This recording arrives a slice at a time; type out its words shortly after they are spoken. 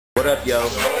What up, yo?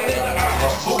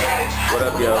 What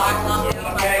up, yo?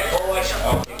 What's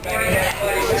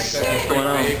going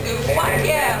on?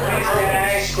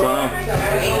 What's going on?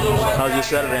 How's your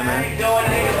Saturday, man? You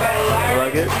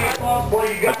like it?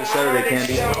 How's your Saturday,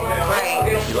 Candi?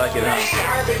 You like it, huh?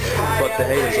 Fuck the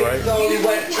haters, right?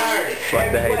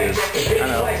 Fuck the haters. I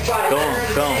know.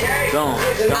 Go on.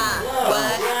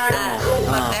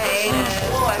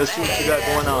 Let's see what you got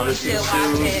going on. Let's see the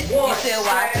shoes. You still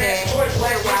watching.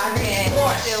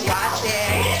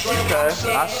 Okay,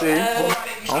 I see.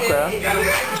 Okay.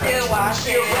 Still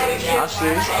watching. I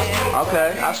see.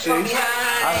 Okay, I see.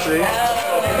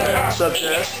 What's up,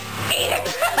 Jess?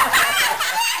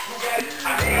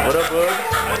 What up, bud?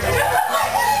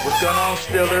 What's going on,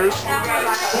 Steelers?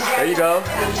 There you go.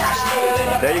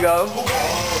 There you go.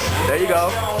 There you go.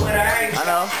 I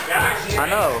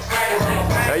know.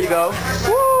 There you go.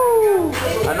 Woo!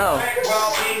 I know.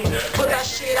 Put that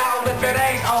shit out if it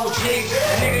ain't OG.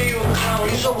 Nigga, you know,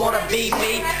 you don't wanna beat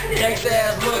me. Next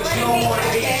ass looks, you don't wanna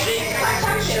beat G.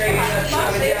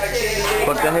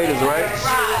 Fuck the haters, right?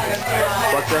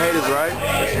 Fuck the haters, right? I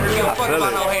feel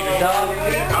it.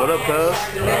 What up, cuz?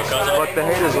 Fuck the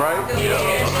haters, right?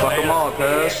 Fuck them all,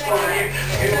 cuz.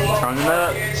 Turn it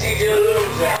up.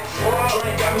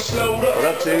 What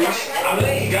up, cheese?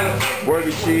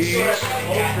 Burger cheese.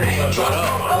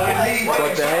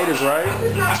 Fuck the haters, right?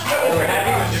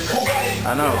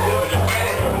 I know.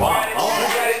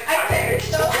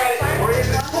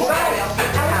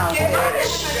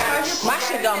 My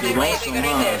shit gonna be You want some, huh?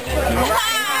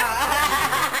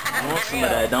 You want some of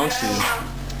that, don't you?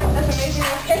 You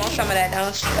want some of that,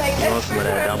 don't you? You want some of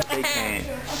that, don't you? They can't.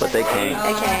 But they can't.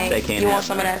 They can't. You want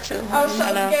some of that too? Oh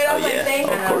yeah,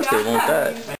 of course they want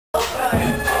that.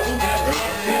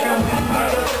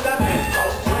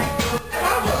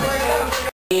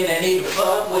 And he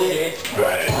fuck with it.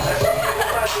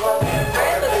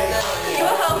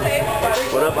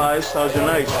 What up, Ice? How's your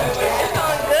night? It's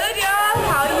going good, y'all.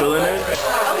 How you Feeling it?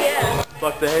 Oh yeah.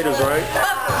 Fuck the haters, right?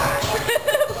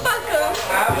 Fuck them.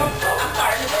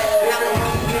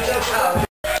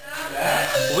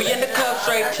 We in the club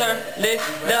straight turn,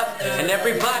 lift up, and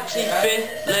everybody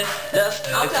feeling us.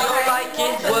 If you don't like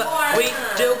it, what we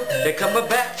do, they coming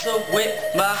back to with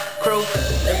my crew.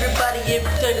 Everybody in the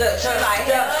turn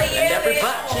up, and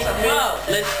everybody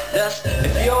feeling us.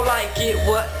 If you don't like it,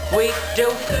 what we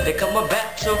do, they coming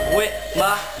back to with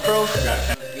my crew.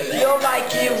 If you don't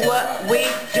like it, what we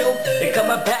do, they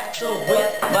coming back to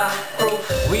with my crew.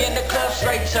 We in the club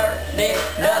straight turning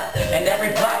up, and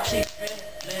everybody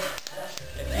feeling us.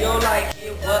 If you don't like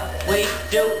it, what we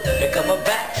do, they coming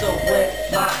back to with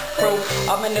my crew.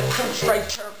 I'm in the crew straight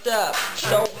turned up,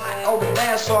 so hot on the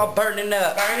dance, so I'm burning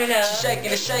up. She shaking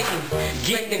and shaking,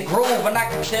 getting the groove, and I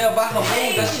can tell by her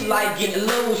moves that she like getting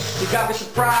loose. She got me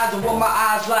surprised and with my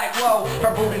eyes like whoa.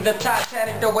 Her booty the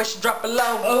Titanic, the way she drop it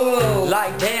low. Ooh,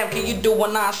 like damn, can you do a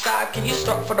non-stop? Can you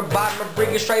start from the bottom and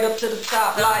bring it straight up to the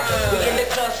top? Like we in the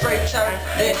club straight turned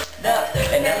up,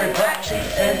 and everybody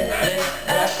feeling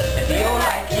us. If you don't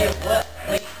like it, what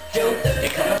we do, they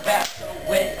coming back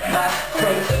with my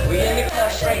crew. We in the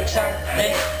club straight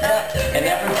turning up, and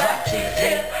everybody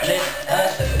feeling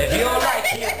us. If you don't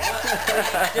like it, what we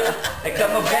do, they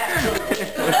coming back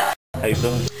How you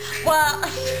feeling? Well, I'm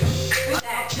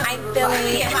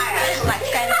feeling like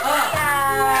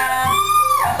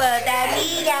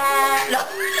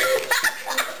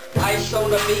ice on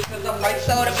the beat, cause I'm like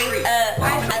soda beat,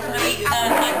 ice on the beat,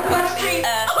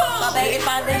 my baby's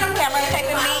on the camera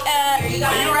taking me,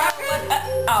 are you rapping?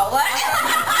 Oh, what?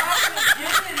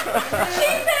 She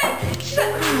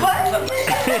said, what?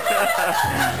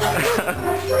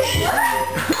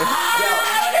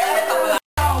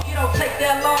 You don't take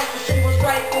that long to see what's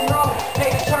right from wrong.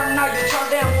 Hey, turn out, you turn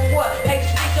down for what? Hey,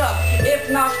 speak up. If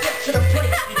not, step to the plate,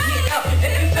 you get up.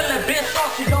 If you feeling bit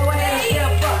saucy, go ahead and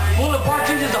step up. Boulevard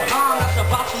Jesus a bomb, that's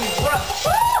about to be rough.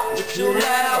 We too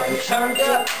loud, we turned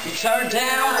up, we turned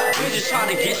down. We just trying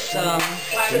to get some.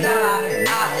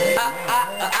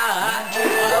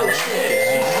 Oh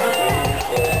shit.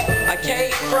 I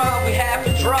came from, we have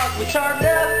the drug, we turned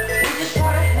up, we just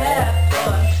trying to have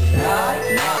fun tonight.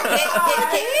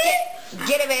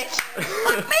 Get it, bitch.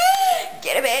 Fuck me.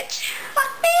 Get it, bitch.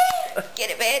 Fuck me. Get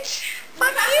it, bitch.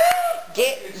 Fuck you.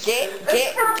 Get it,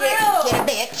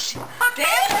 bitch.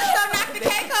 Damn, you gonna knock the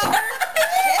cake over?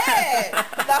 Shit.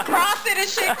 The frosted and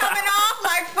shit coming off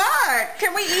like fuck.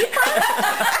 Can we eat first?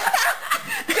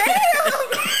 Damn.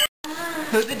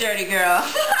 Who's the dirty girl?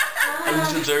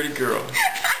 Who's the dirty girl?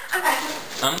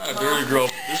 I'm not a dirty girl.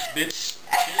 This bitch.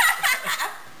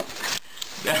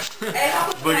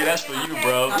 Boogie, that's for you,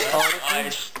 bro.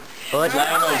 Ice. I ain't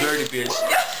no dirty bitch.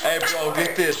 Hey. Hey, bro,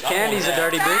 get this. Candy's a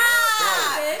dirty bitch.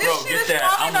 Bro, get that.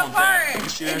 I want that. You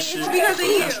see that shit? Because of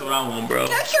you. That's what I want, bro.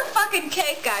 That's your fucking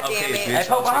cake, goddammit. Okay, Hey, bitch,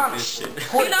 I'll take this Pocahontas. shit.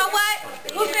 You know what?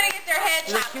 Who's gonna get their head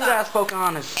You're a chopped cute off? ass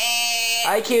Pocahontas.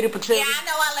 And Hi, cutie patootie. yeah, I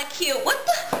know I look cute. What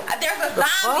the? There's a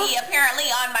zombie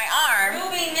apparently on my arm.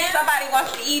 Somebody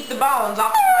wants to eat the bones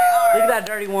off of my arm. Look at that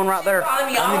dirty one right there.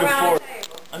 Following me all I need a around fork. the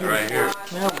table. I need right here.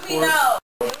 We know.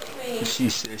 She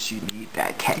says she need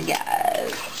that cake.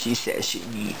 Yes. She says she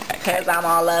need that cake. Because I'm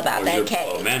all about that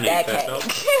cake. That cake.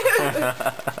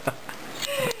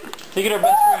 Look at her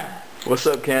best friend. What's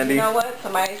up, Candi? You know what?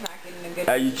 Somebody's not getting a good.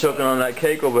 Are you choking on that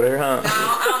cake over there, huh? No, I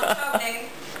don't choke, nigga.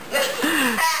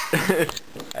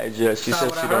 Hey, Jess, she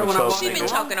said she don't when I choke. walked She been nigga.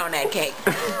 choking on that cake.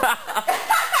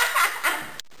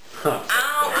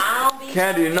 I don't be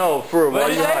Candi, no, for real, why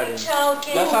you hiding?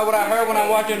 choking. That's not what I heard when I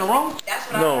walked in the room.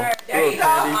 That's what No, I heard. There look, you go.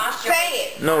 Candi. Say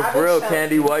it. No, for real,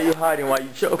 Candi, why you hiding? Why you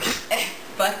choking?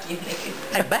 Fuck you,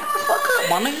 nigga. Hey, back the fuck up,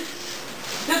 my nigga.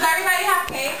 Does everybody have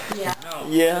cake? Yeah.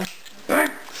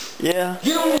 Yeah. Yeah.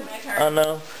 I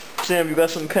know. Sam, you got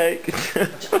some cake?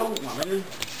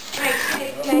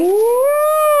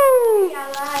 Woo! I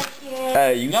like it.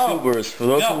 Hey, YouTubers, for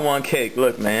those who want cake,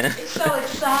 look, man. It's so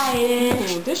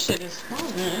exciting. Ooh, this shit is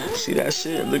fun, man. See that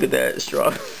shit? Look at that straw.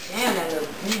 Damn, that looks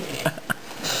good.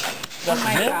 Oh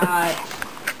my God.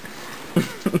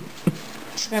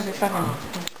 It's gonna be fucking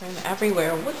cream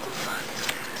everywhere. What the fuck?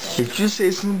 Did you say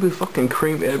it's gonna be fucking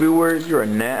cream everywhere? You're a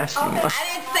nasty I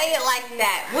didn't say it like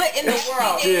that. What in the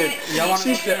world? Dude,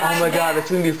 she said, oh my god,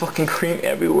 it's gonna be fucking cream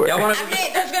everywhere. Y'all wanna I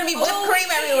mean, there's gonna be whipped cream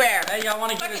everywhere. Hey, y'all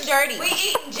wanna get Fucking a, dirty. We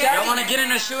eating dirty. y'all wanna get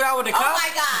in a shootout with the Oh cops? my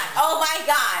God. Oh my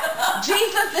God.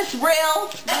 Jesus is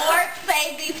real. Lord,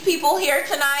 save these people here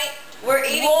tonight. We're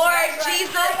eating Lord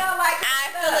Jesus, I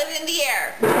feel it in the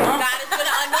air. God is going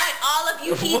to anoint all of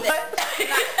you heathens.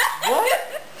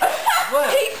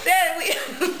 What? He said we...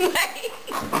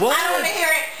 What? I don't want to hear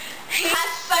it. He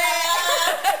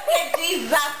said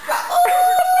Jesus.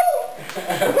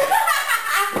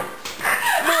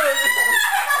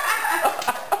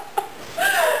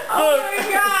 Oh my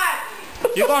God.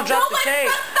 You gonna drop the cake.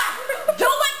 Do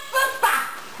it, sister.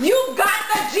 You got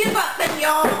the Jesus in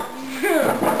you.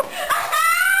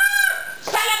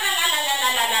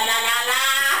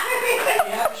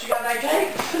 Yeah, she got that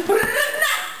cake.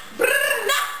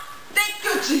 Thank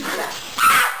you, Jesus.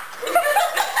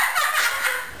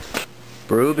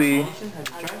 Ruby.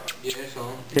 Yeah, it's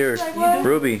on. Here,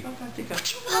 Ruby.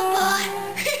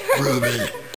 Oh, boy. Ruby.